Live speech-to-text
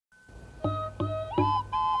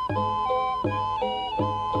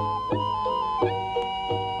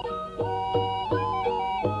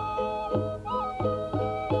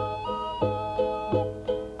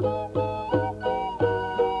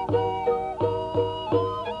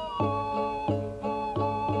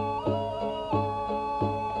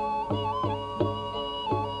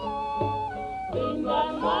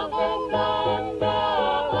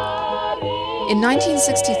In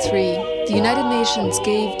 1963, the United Nations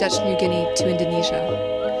gave Dutch New Guinea to Indonesia.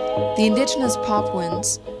 The indigenous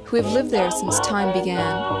Papuans, who have lived there since time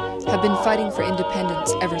began, have been fighting for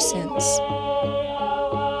independence ever since.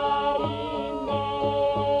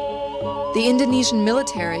 The Indonesian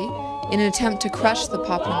military, in an attempt to crush the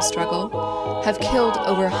Papuan struggle, have killed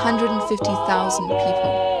over 150,000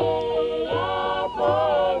 people.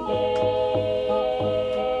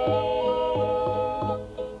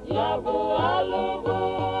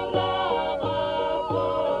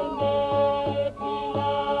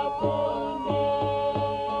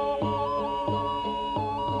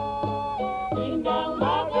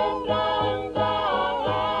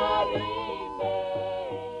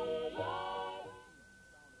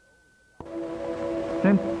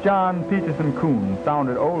 Since John Peterson Coon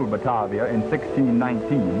founded Old Batavia in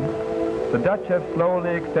 1619, the Dutch have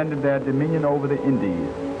slowly extended their dominion over the Indies.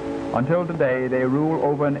 Until today, they rule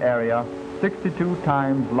over an area 62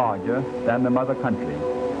 times larger than the mother country.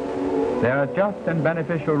 Their just and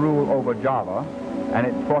beneficial rule over Java and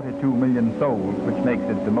its 42 million souls, which makes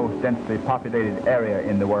it the most densely populated area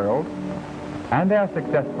in the world, and their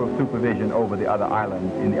successful supervision over the other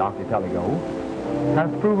islands in the archipelago, has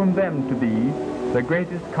proven them to be the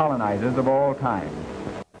greatest colonizers of all time.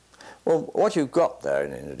 Well, what you've got there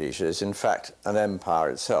in Indonesia is in fact an empire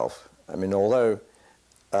itself. I mean, although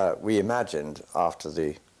we imagined after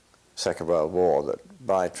the Second World War that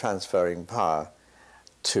by transferring power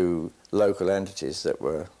to local entities that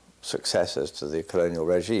were successors to the colonial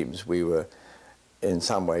regimes, we were in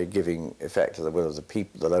some way giving effect to the will of the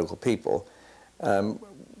people, the local people.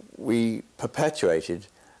 We perpetuated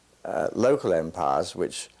local empires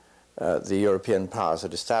which the European powers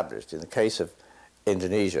had established. In the case of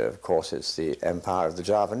Indonesia, of course, it's the empire of the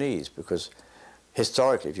Javanese, because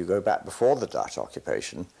historically, if you go back before the Dutch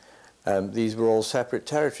occupation, these were all separate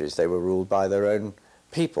territories. They were ruled by their own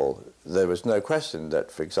people. There was no question that,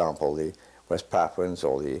 for example, the West Papuans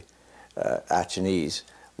or the Achinese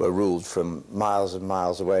were ruled from miles and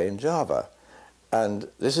miles away in Java. And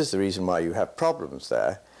this is the reason why you have problems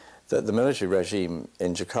there, that the military regime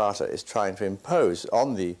in Jakarta is trying to impose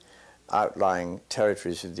on the outlying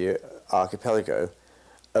territories of the archipelago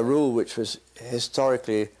a rule which was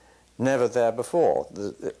historically never there before.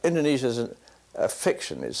 Indonesia is a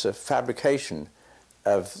fiction, it's a fabrication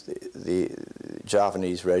of the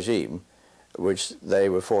Javanese regime, which they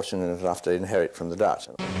were fortunate enough to inherit from the Dutch.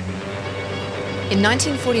 In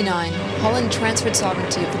 1949, Holland transferred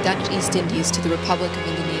sovereignty of the Dutch East Indies to the Republic of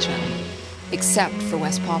Indonesia, except for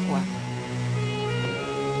West Papua.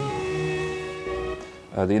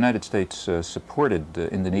 The United States supported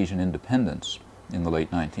Indonesian independence in the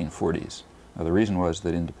late 1940s. The reason was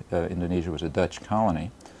that Indonesia was a Dutch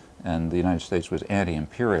colony, and the United States was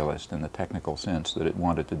anti-imperialist in the technical sense that it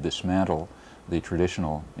wanted to dismantle the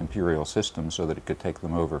traditional imperial system so that it could take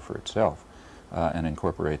them over for itself and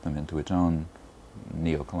incorporate them into its own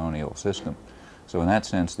neo-colonial system. So in that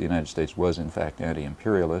sense, the United States was in fact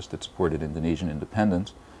anti-imperialist. It supported Indonesian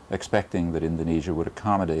independence, expecting that Indonesia would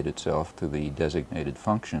accommodate itself to the designated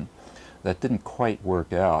function. That didn't quite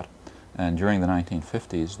work out, and during the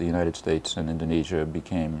 1950s, the United States and Indonesia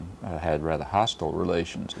had rather hostile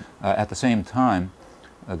relations. At the same time,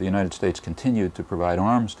 the United States continued to provide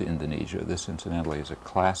arms to Indonesia. This, incidentally, is a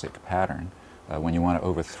classic pattern. When you want to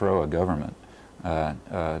overthrow a government,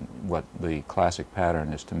 what the classic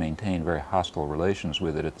pattern is to maintain very hostile relations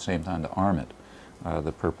with it, at the same time to arm it.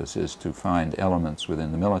 The purpose is to find elements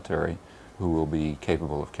within the military who will be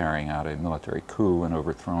capable of carrying out a military coup and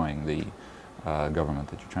overthrowing the government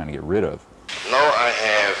that you're trying to get rid of. Now I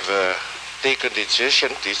have taken the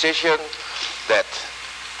decision that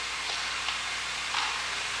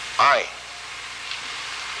I,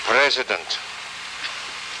 President,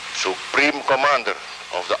 Supreme Commander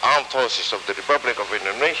of the Armed Forces of the Republic of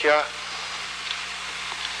Indonesia,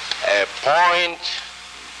 appoint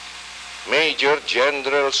Major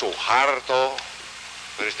General Suharto.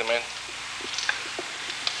 Where is the man?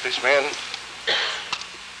 This man.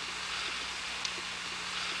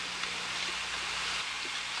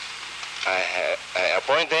 I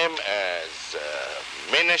appoint him as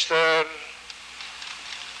Minister,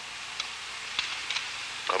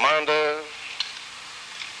 Commander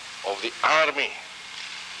of the Army.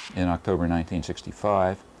 In October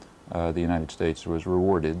 1965, the United States was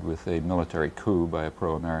rewarded with a military coup by a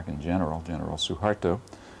pro-American general, General Suharto,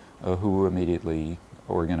 who immediately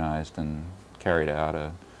organized and carried out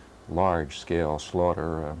a large-scale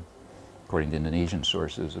slaughter. According to Indonesian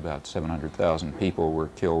sources, about 700,000 people were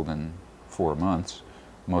killed in 4 months,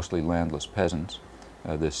 mostly landless peasants.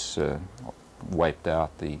 This wiped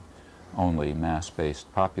out the only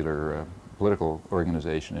mass-based popular political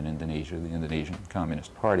organization in Indonesia, the Indonesian Communist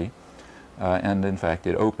Party, and in fact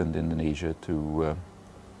it opened Indonesia to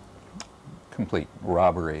complete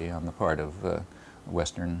robbery on the part of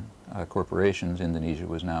Western corporations. Indonesia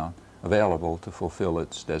was now available to fulfill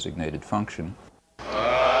its designated function.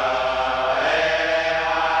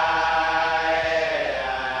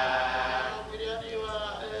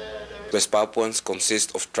 West Papuans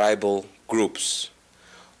consist of tribal groups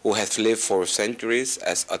who have lived for centuries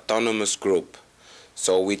as autonomous group.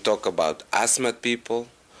 So we talk about Asmat people,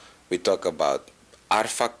 we talk about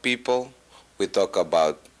Arfak people, we talk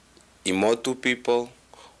about Imotu people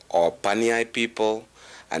or Paniai people,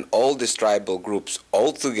 and all these tribal groups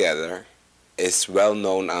all together is well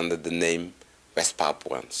known under the name West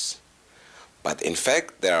Papuans. But in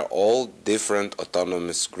fact, they are all different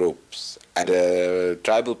autonomous groups. And the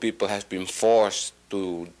tribal people have been forced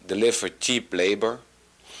to deliver cheap labor.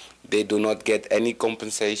 They do not get any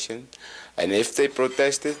compensation. And if they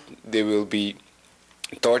protested, they will be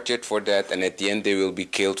tortured for that. And at the end, they will be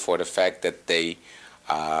killed for the fact that they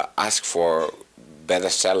ask for better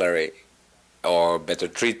salary or better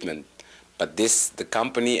treatment. But this, the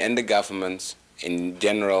company and the governments in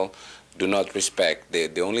general, do not respect.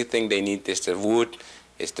 The only thing they need is the wood,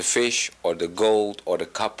 is the fish, or the gold, or the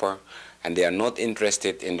copper, and they are not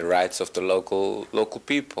interested in the rights of the local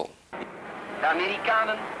people. De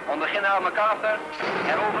Amerikanen onder generaal MacArthur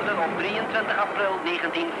heroverden op 23 april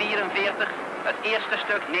 1944 het eerste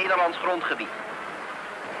stuk Nederlands grondgebied.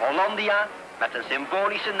 Hollandia, met een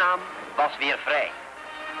symbolische naam, was weer vrij.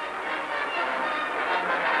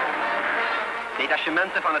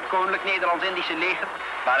 Detachementen van het Koninklijk Nederlands-Indische leger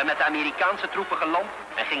waren met de Amerikaanse troepen geland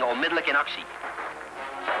en gingen onmiddellijk in actie.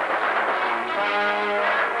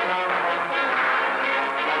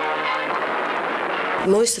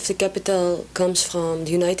 Most of the capital comes from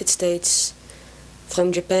the United States, from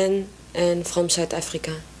Japan and from South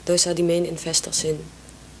Africa. Those are the main investors in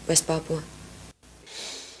West Papua.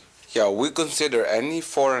 Yeah, we consider any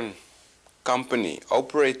foreign company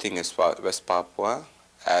operating in West Papua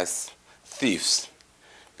as thieves,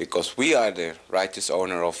 because we are the righteous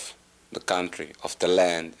owner of the country, of the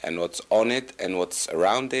land, and what's on it, and what's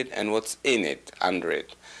around it, and what's in it, under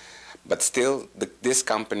it. But still, these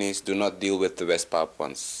companies do not deal with the West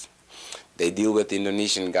Papuans. They deal with the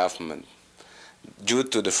Indonesian government due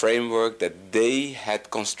to the framework that they had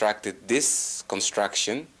constructed this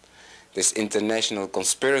construction, this international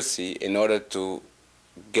conspiracy, in order to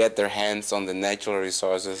get their hands on the natural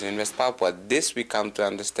resources in West Papua. This we come to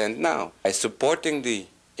understand now. By supporting the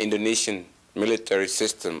Indonesian military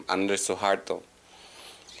system under Suharto,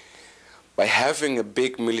 by having a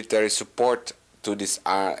big military support to this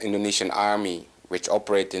Indonesian army, which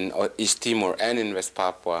operate in East Timor and in West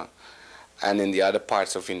Papua, and in the other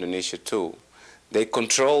parts of Indonesia too, they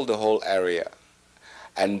control the whole area.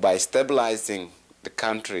 And by stabilizing the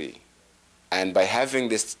country, and by having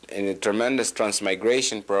this a tremendous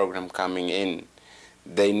transmigration program coming in,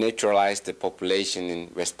 they neutralize the population in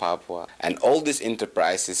West Papua. And all these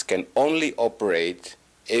enterprises can only operate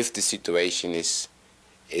if the situation is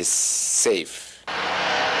safe.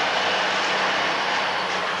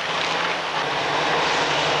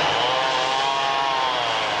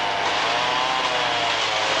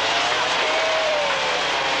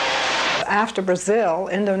 After Brazil,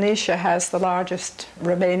 Indonesia has the largest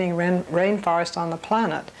remaining rainforest on the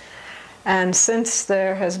planet. And since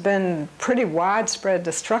there has been pretty widespread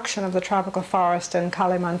destruction of the tropical forest in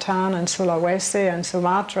Kalimantan and Sulawesi and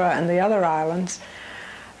Sumatra and the other islands,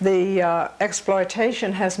 the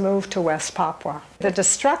exploitation has moved to West Papua. The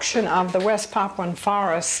destruction of the West Papuan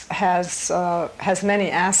forests has many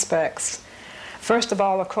aspects. First of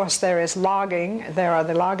all, of course, there is logging. There are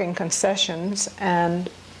the logging concessions, and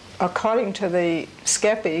according to the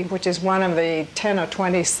SCEPI, which is one of the 10 or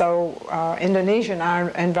 20 Indonesian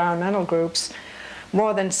environmental groups,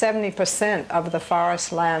 more than 70% of the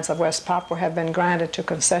forest lands of West Papua have been granted to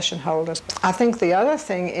concession holders. I think the other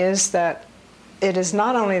thing is that it is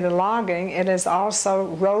not only the logging, it is also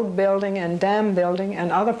road building and dam building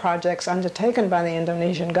and other projects undertaken by the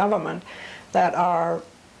Indonesian government that are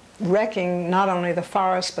wrecking not only the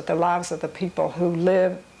forest but the lives of the people who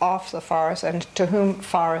live off the forest and to whom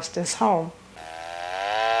forest is home.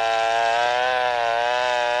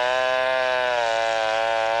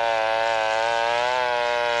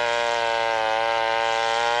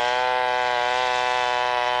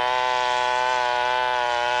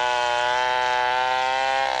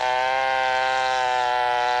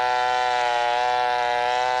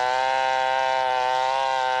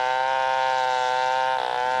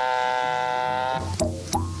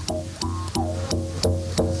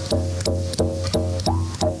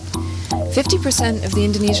 50% of the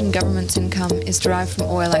Indonesian government's income is derived from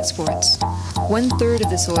oil exports. 1/3 of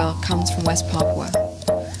this oil comes from West Papua.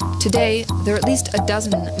 Today, there are at least a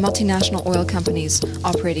dozen multinational oil companies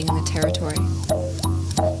operating in the territory.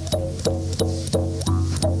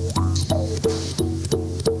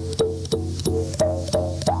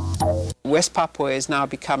 West Papua is now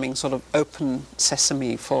becoming sort of open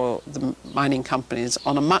sesame for the mining companies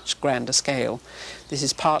on a much grander scale. This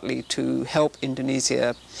is partly to help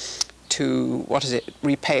Indonesia to,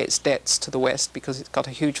 repay its debts to the West, because it's got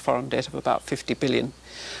a huge foreign debt of about 50 billion.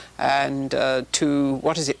 And to,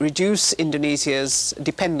 reduce Indonesia's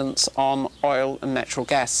dependence on oil and natural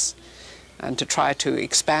gas, and to try to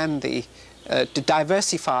expand to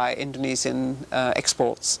diversify Indonesian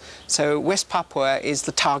exports. So West Papua is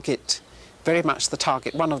the target, very much the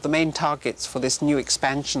target, one of the main targets for this new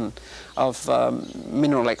expansion of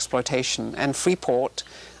mineral exploitation. And Freeport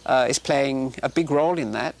is playing a big role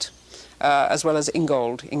in that, as well as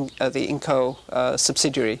Ingold, the Inco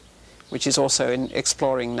subsidiary, which is also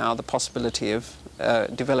exploring now the possibility of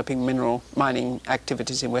developing mineral mining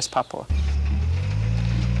activities in West Papua.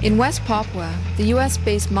 In West Papua, the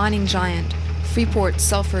US-based mining giant Freeport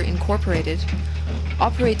Sulphur Incorporated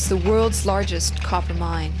operates the world's largest copper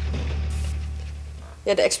mine.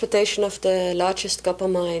 Yeah, the exploitation of the largest copper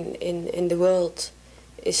mine in the world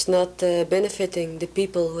is not benefiting the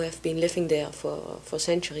people who have been living there for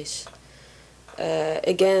centuries.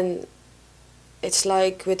 Again, it's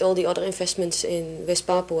like with all the other investments in West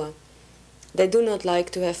Papua. They do not like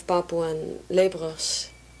to have Papuan laborers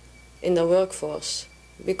in their workforce,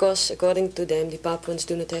 because according to them, the Papuans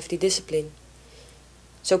do not have the discipline.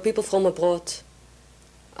 So people from abroad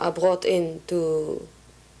are brought in to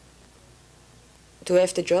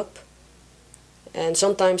have the job. And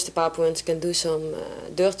sometimes the Papuans can do some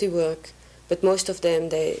dirty work, but most of them,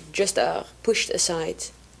 they just are pushed aside.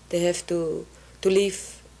 They have to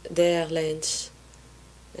leave their lands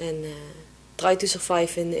and try to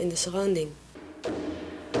survive in the surrounding.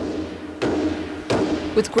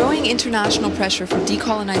 With growing international pressure for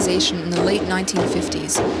decolonization in the late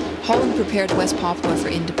 1950s, Holland prepared West Papua for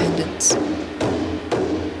independence.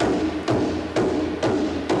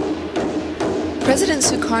 President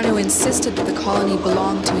Sukarno insisted that the colony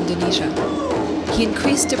belong to Indonesia. He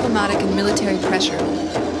increased diplomatic and military pressure,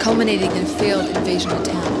 culminating in a failed invasion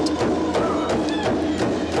attempt.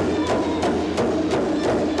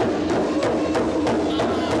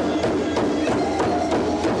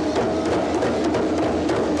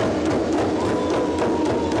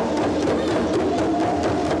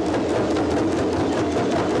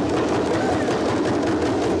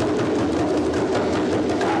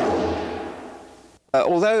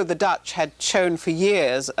 Although the Dutch had shown for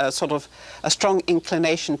years a strong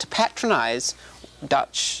inclination to patronize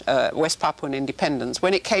Dutch West Papuan independence,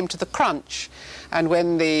 when it came to the crunch and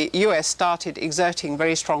when the US started exerting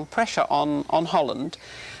very strong pressure on Holland,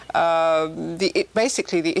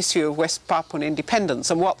 basically the issue of West Papuan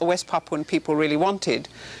independence and what the West Papuan people really wanted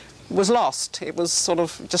was lost. It was sort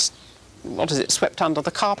of just, swept under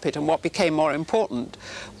the carpet, and what became more important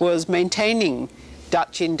was maintaining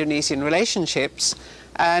Dutch-Indonesian relationships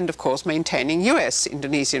and, of course, maintaining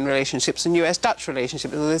US-Indonesian relationships and US-Dutch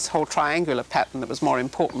relationships. This whole triangular pattern that was more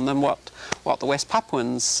important than what the West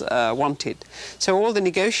Papuans wanted. So all the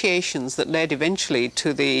negotiations that led eventually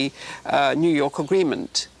to the New York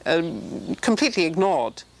Agreement completely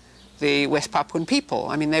ignored the West Papuan people.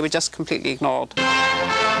 I mean, they were just completely ignored.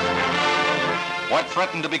 What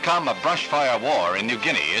threatened to become a brushfire war in New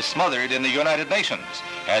Guinea is smothered in the United Nations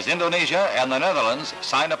as Indonesia and the Netherlands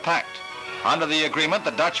sign a pact. Under the agreement,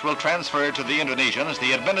 the Dutch will transfer to the Indonesians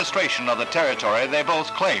the administration of the territory they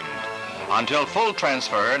both claimed. Until full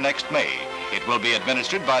transfer next May, it will be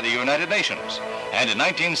administered by the United Nations. And in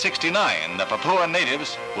 1969, the Papua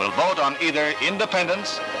natives will vote on either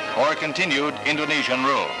independence or continued Indonesian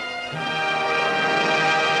rule.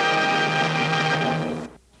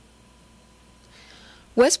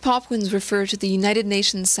 West Papuans refer to the United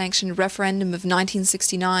Nations-sanctioned referendum of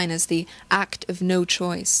 1969 as the Act of No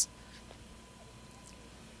Choice.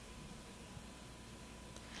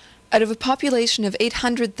 Out of a population of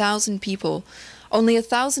 800,000 people, only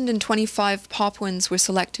 1,025 Papuans were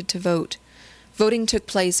selected to vote. Voting took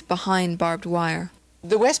place behind barbed wire.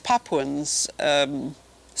 The West Papuans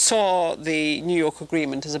saw the New York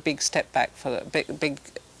Agreement as a big step back for big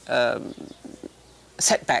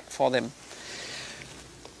setback for them.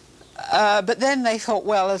 But then they thought,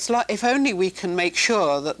 well, if only we can make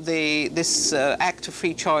sure that this act of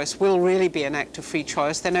free choice will really be an act of free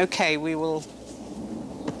choice, then okay, we will,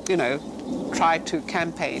 try to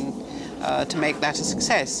campaign to make that a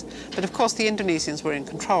success. But of course the Indonesians were in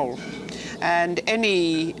control, and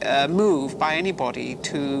any move by anybody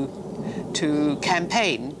to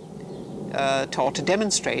campaign or to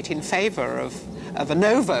demonstrate in favour of a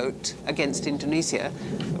no vote against Indonesia,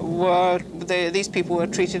 these people were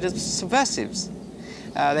treated as subversives.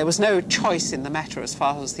 There was no choice in the matter as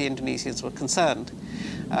far as the Indonesians were concerned.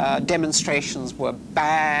 Demonstrations were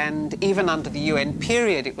banned. Even under the UN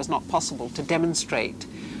period, it was not possible to demonstrate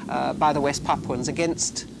by the West Papuans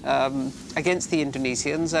against the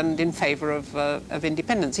Indonesians and in favour of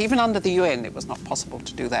independence. Even under the UN, it was not possible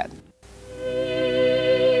to do that.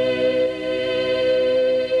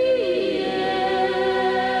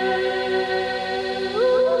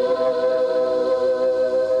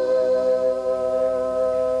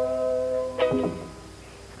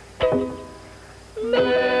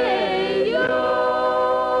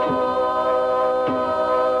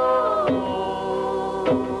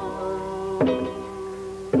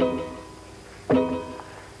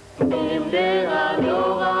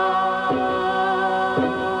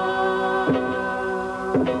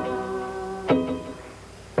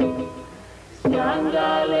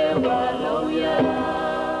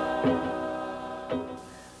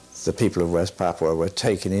 The people of West Papua were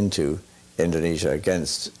taken into Indonesia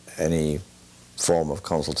against any form of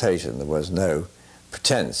consultation. There was no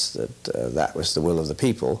pretense that that was the will of the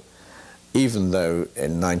people, even though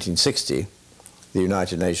in 1960 the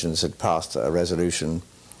United Nations had passed a resolution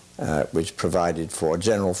which provided for a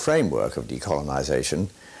general framework of decolonization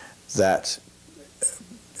that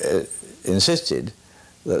insisted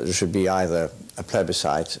that there should be either a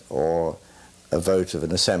plebiscite or a vote of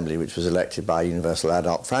an assembly which was elected by universal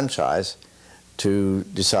adult franchise to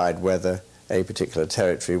decide whether a particular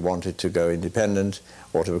territory wanted to go independent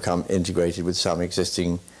or to become integrated with some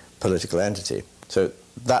existing political entity. So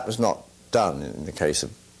that was not done in the case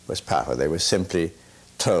of West Papua. They were simply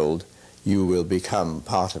told, you will become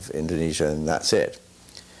part of Indonesia and that's it.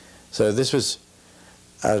 So this was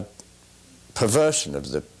a perversion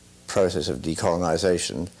of the process of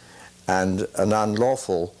decolonization and an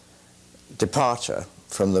unlawful departure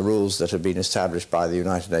from the rules that had been established by the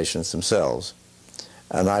United Nations themselves.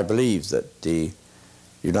 And I believe that the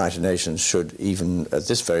United Nations should, even at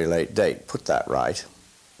this very late date, put that right.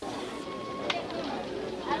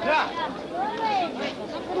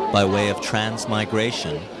 By way of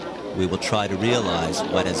transmigration, we will try to realize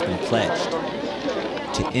what has been pledged,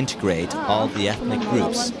 to integrate all the ethnic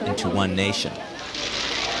groups into one nation.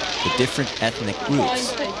 The different ethnic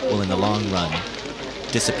groups will, in the long run,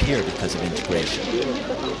 disappear because of integration,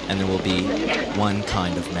 and there will be one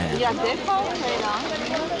kind of man.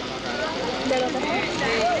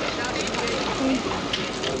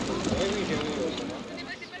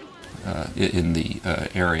 In the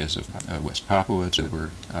areas of West Papua that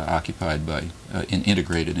were occupied by,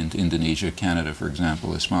 integrated into Indonesia, Canada, for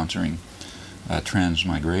example, is sponsoring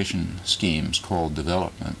transmigration schemes called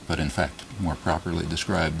development, but in fact more properly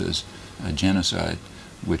described as genocide,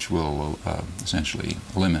 which will essentially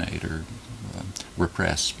eliminate or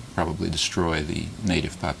repress, probably destroy the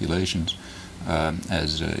native populations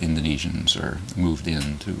as Indonesians are moved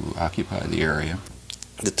in to occupy the area.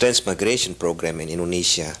 The transmigration program in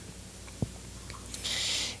Indonesia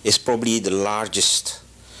is probably the largest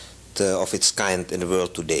of its kind in the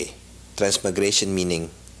world today. Transmigration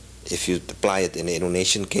meaning, if you apply it in the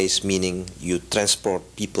Indonesian case, meaning you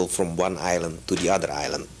transport people from one island to the other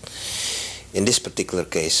island. In this particular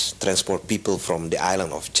case, transport people from the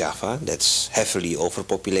island of Java, that's heavily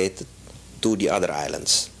overpopulated, to the other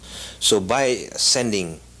islands. So by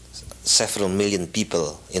sending several million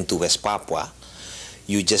people into West Papua,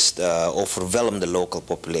 you just overwhelm the local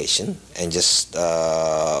population and just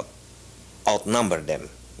outnumber them,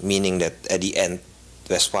 meaning that at the end,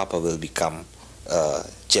 West Papua will become a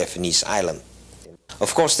Javanese island.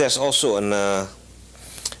 Of course, there's also a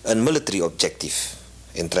military objective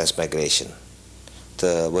in transmigration,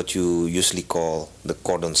 what you usually call the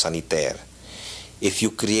cordon sanitaire. If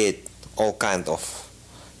you create all kinds of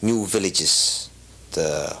new villages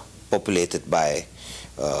populated by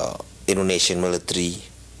Indonesian military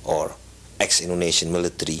or ex-Indonesian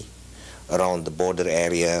military around the border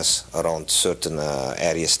areas, around certain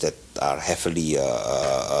areas that are heavily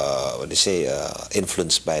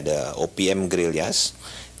influenced by the OPM guerrillas,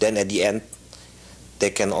 then at the end they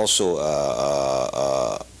can also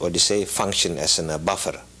function as a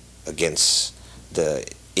buffer against the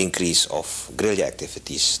increase of guerrilla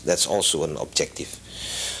activities. That's also an objective.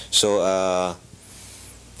 So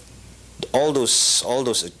all those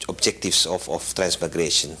objectives of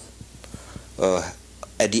transmigration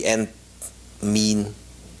at the end mean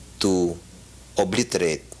to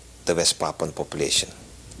obliterate the West Papuan population.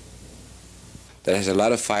 There is a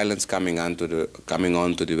lot of violence coming on to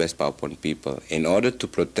the West Papuan people. In order to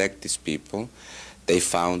protect these people, they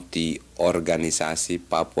found the Organisasi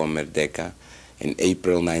Papua Merdeka in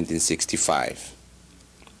April 1965.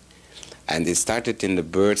 And it started in the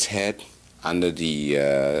Bird's Head under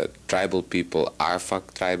the tribal people,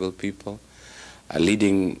 Arfak tribal people,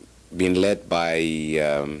 being led by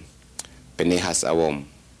Penehas Awom.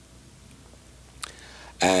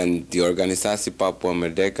 And the Organisasi Papua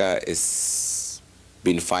Merdeka is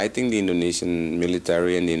been fighting the Indonesian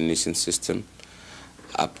military and the Indonesian system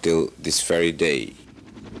up till this very day.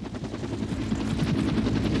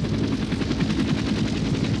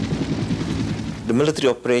 The military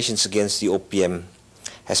operations against the OPM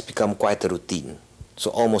has become quite a routine. So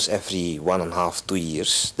almost every 1.5 to 2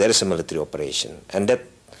 years, there is a military operation. And that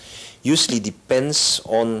usually depends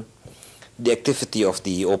on the activity of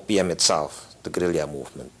the OPM itself, the guerrilla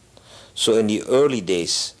movement. So in the early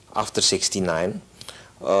days, after '69,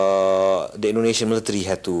 the Indonesian military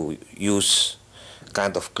had to use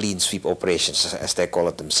kind of clean sweep operations, as they call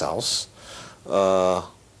it themselves,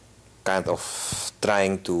 kind of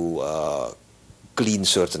trying to clean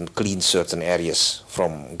certain areas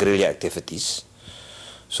from guerrilla activities.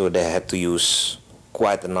 So they had to use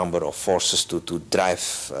quite a number of forces to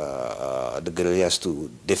drive the guerrillas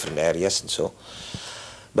to different areas and so.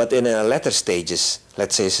 But in latter stages,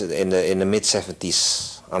 let's say in the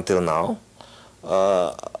mid-70s until now,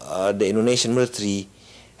 the Indonesian military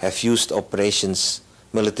have used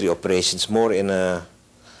military operations more in a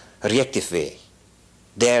reactive way.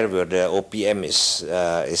 There where the OPM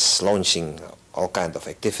is launching all kinds of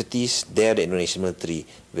activities, there the Indonesian military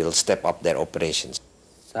will step up their operations.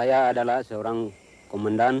 Saya adalah seorang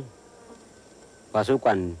komandan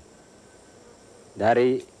pasukan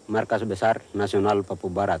dari Markas Besar Nasional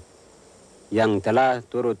Papua Barat yang telah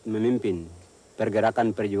turut memimpin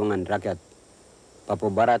pergerakan perjuangan rakyat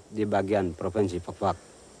Papua Barat di bagian Provinsi Papua,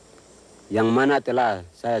 yang mana telah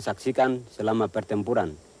saya saksikan selama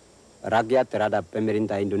pertempuran rakyat terhadap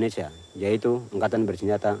pemerintah Indonesia, yaitu Angkatan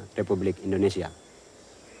Bersenjata Republik Indonesia.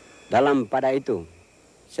 Pada itu,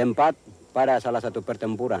 sempat pada salah satu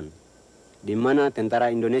pertempuran di mana tentara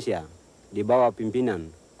Indonesia di bawah pimpinan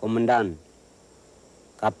Komandan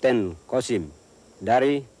Kapten Kosim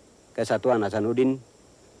dari Kesatuan Hasanuddin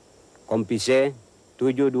Kompise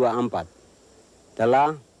 724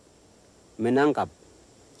 telah menangkap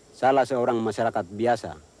salah seorang masyarakat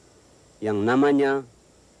biasa yang namanya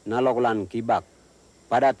Naloglan Kibak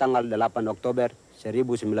pada tanggal 8 Oktober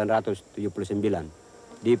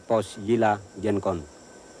 1979 di Pos Gila Jenkon,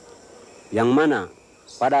 yang mana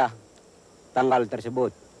pada tanggal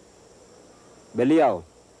tersebut beliau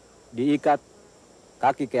diikat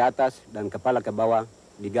kaki ke atas dan kepala ke bawah,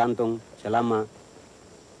 digantung selama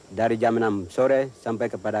dari jam 6 sore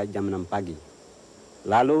sampai kepada jam 6 pagi.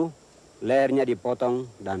 Lalu lehernya dipotong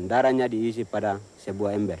dan darahnya diisi pada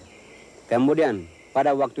sebuah ember. Kemudian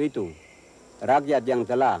pada waktu itu rakyat yang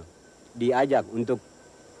telah diajak untuk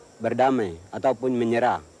berdamai ataupun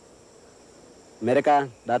menyerah, mereka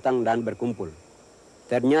datang dan berkumpul.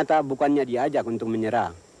 Ternyata bukannya diajak untuk menyerah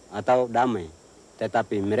atau damai,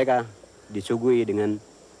 tetapi mereka disuguhi dengan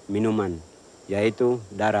minuman, yaitu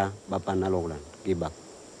darah Bapak Naloglan Kibak.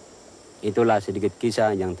 Itulah sedikit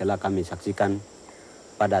kisah yang telah kami saksikan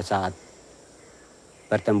pada saat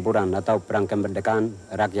pertempuran atau perang kemerdekaan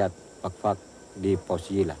rakyat Papua di Pos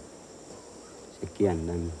Gila. Sekian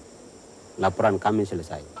dan laporan kami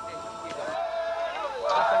selesai.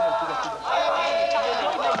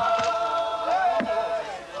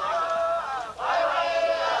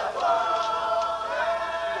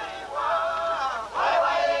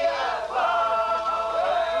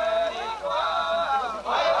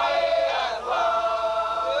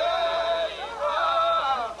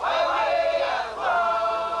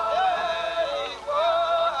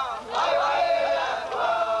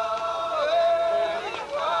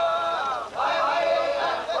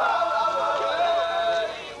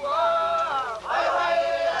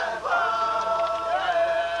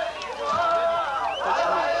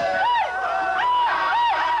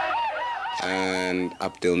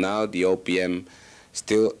 Up till now, the OPM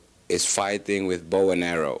still is fighting with bow and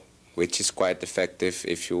arrow, which is quite effective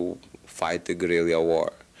if you fight the guerrilla war.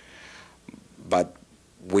 But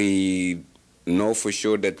we know for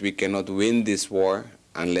sure that we cannot win this war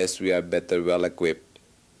unless we are better well equipped.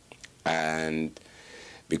 And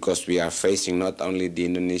because we are facing not only the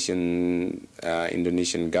Indonesian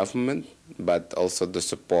government, but also the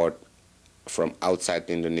support from outside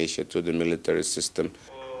Indonesia to the military system.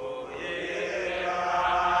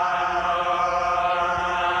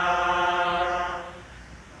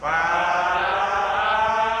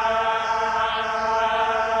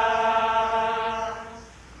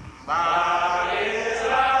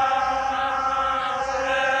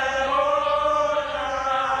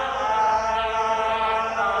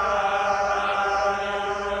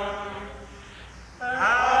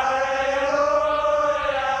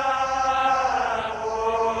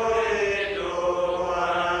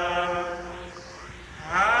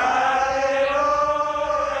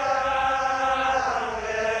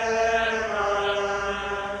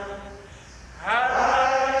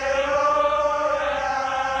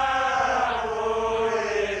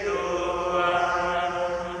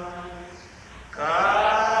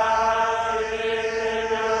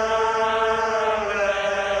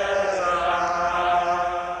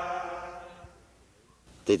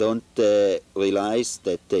 don't realize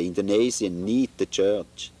that the Indonesians need the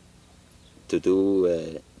church to do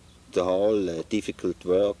the whole difficult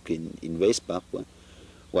work in West Papua.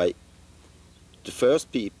 Why, the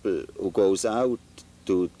first people who goes out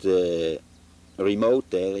to the remote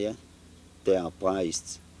area, they are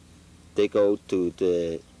priests. They go to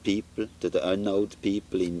the people, to the unknown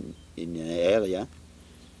people in an area.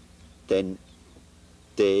 Then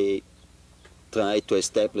they try to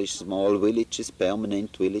establish small villages,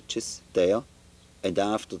 permanent villages there, and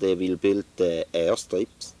after they will build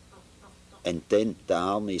airstrips, and then the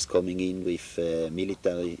army is coming in with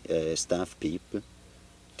military staff people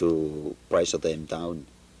to pressure them down.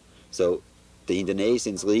 So the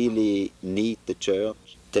Indonesians really need the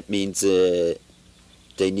church. That means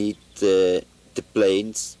they need the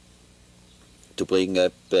planes to bring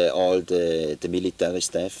up all the military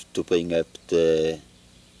staff, to bring up the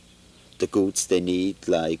goods they need,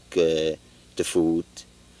 like the food,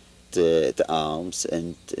 the arms,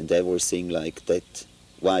 and everything like that.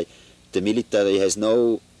 Why? The military has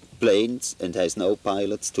no planes and has no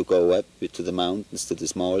pilots to go up to the mountains, to the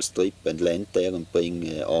small strip, and land there and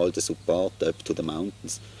bring all the support up to the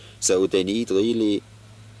mountains. So they need really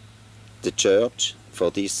the church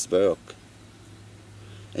for this work.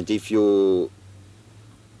 And if you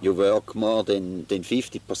work more than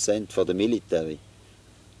 50% for the military,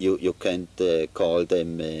 you can't call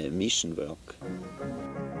them mission work.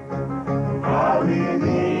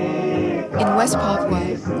 In West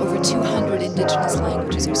Papua, over 200 indigenous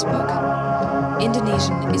languages are spoken.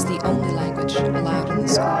 Indonesian is the only language allowed in the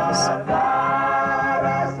schools.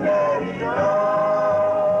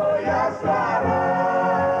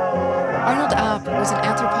 Arnold App was an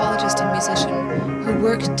anthropologist and musician who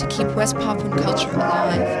worked to keep West Papuan culture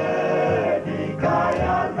alive.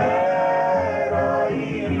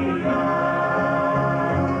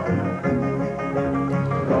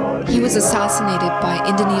 He was assassinated by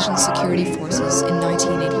Indonesian security forces in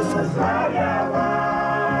 1984.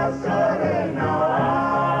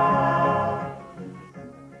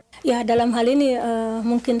 Ya, dalam hal ini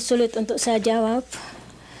mungkin sulit untuk saya jawab,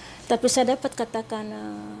 tapi saya dapat katakan.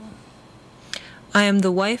 I am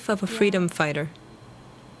the wife of a freedom fighter.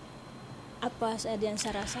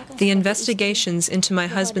 The investigations into my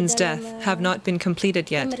husband's death have not been completed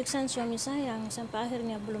yet.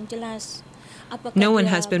 No one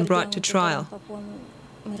has been brought to trial.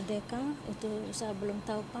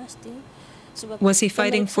 Was he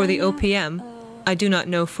fighting for the OPM? I do not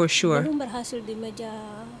know for sure.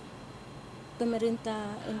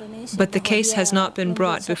 But the case has not been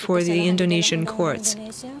brought before the Indonesian courts.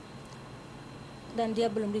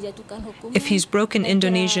 If he's broken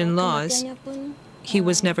Indonesian laws, he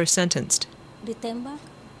was never sentenced.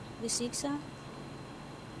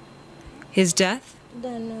 His death?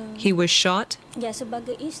 He was shot,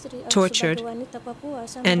 tortured,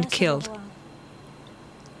 and killed.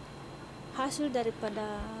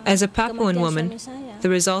 As a Papuan woman, the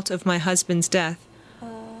result of my husband's death,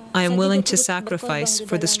 I am willing to sacrifice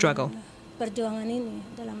for the struggle.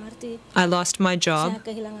 I lost my job,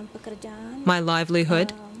 my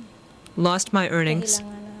livelihood, lost my earnings.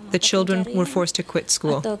 The children were forced to quit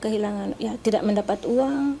school.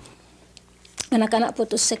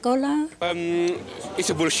 It's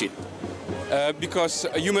a bullshit. Because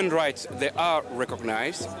human rights, they are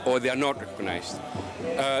recognized or they are not recognized.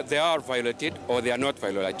 They are violated or they are not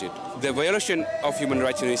violated. The violation of human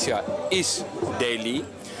rights in Indonesia is daily.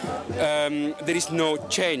 There is no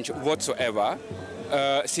change whatsoever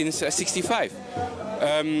since 65.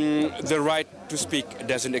 The right to speak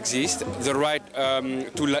doesn't exist. The right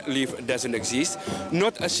to live doesn't exist.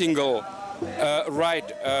 Not a single right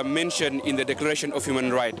mentioned in the Declaration of Human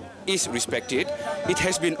Rights is respected. It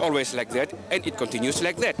has been always like that, and it continues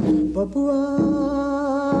like that.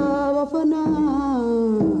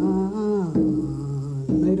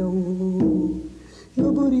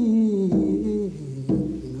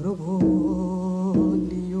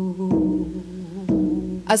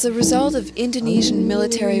 As a result of Indonesian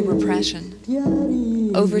military repression,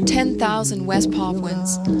 over 10,000 West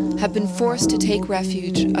Papuans have been forced to take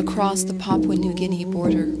refuge across the Papua New Guinea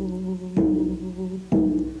border.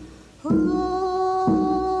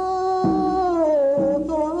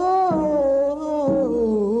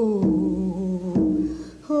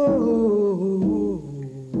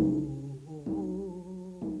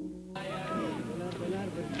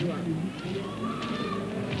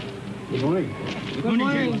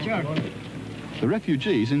 The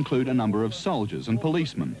refugees include a number of soldiers and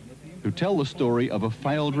policemen who tell the story of a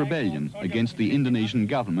failed rebellion against the Indonesian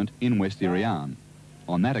government in West Irian.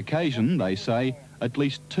 On that occasion, they say, at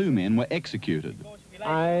least 2 men were executed.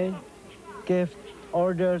 I gave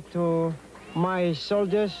order to my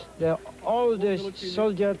soldiers, all the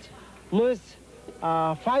soldiers must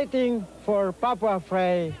fighting for Papua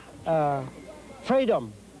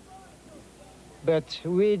freedom. But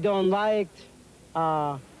we don't like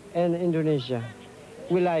in Indonesia.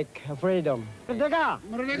 We like freedom. Merdeka!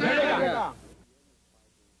 Merdeka!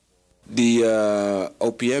 The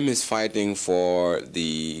OPM is fighting for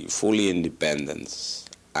the fully independence,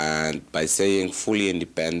 and by saying fully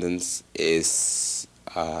independence is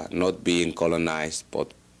not being colonized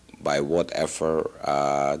but by whatever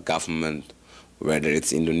government, whether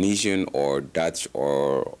it's Indonesian or Dutch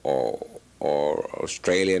or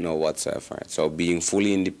Australian or whatsoever. So being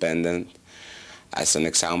fully independent, as an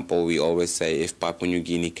example, we always say if Papua New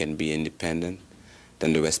Guinea can be independent,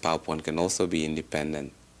 then the West Papuan can also be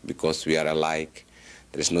independent, because we are alike.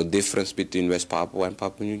 There is no difference between West Papua and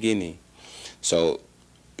Papua New Guinea. So,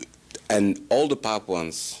 and all the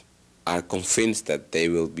Papuans are convinced that they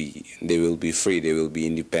will be free, they will be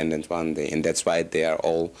independent one day, and that's why they are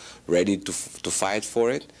all ready to fight for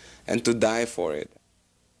it and to die for it.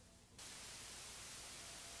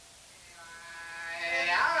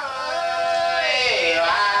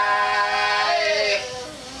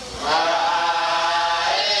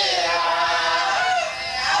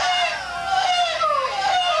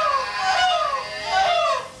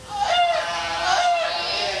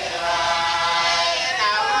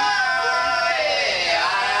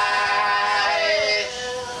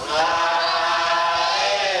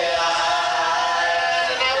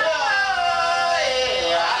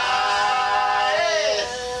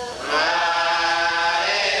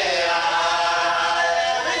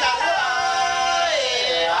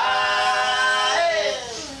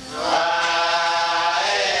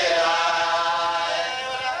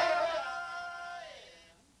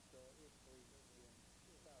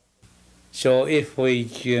 So if we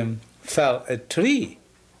fell a tree,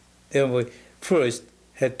 then we first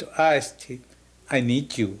had to ask him, I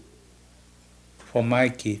need you for my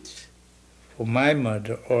kids, for my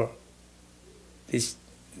mother, or this.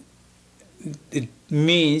 It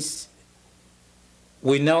means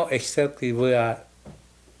we know exactly what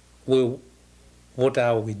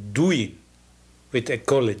are we doing with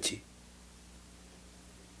ecology.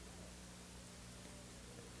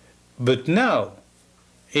 But now,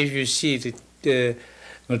 if you see the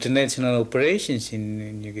multinational operations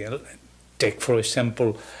in New Guinea, take for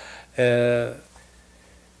example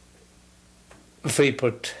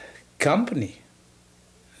Freeport Company,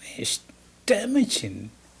 is damaging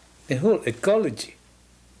the whole ecology,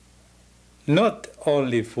 not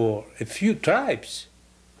only for a few tribes,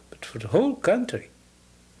 but for the whole country.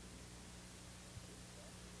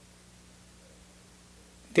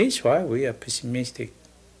 That's why we are pessimistic.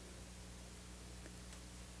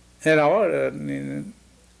 And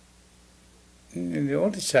the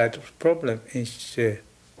other side of the problem is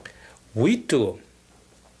we too.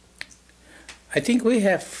 I think we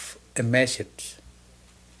have a message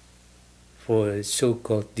for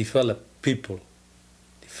so-called developed people,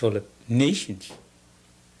 developed nations.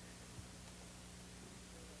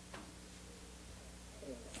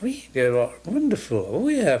 They are wonderful.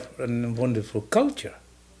 We have a wonderful culture.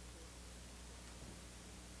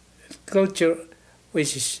 Culture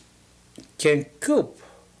which can cope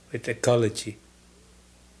with ecology.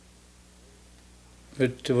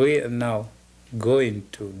 But we are now going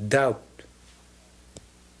to doubt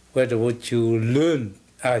whether what you learn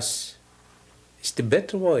us is the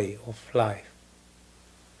better way of life.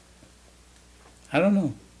 I don't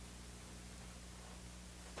know.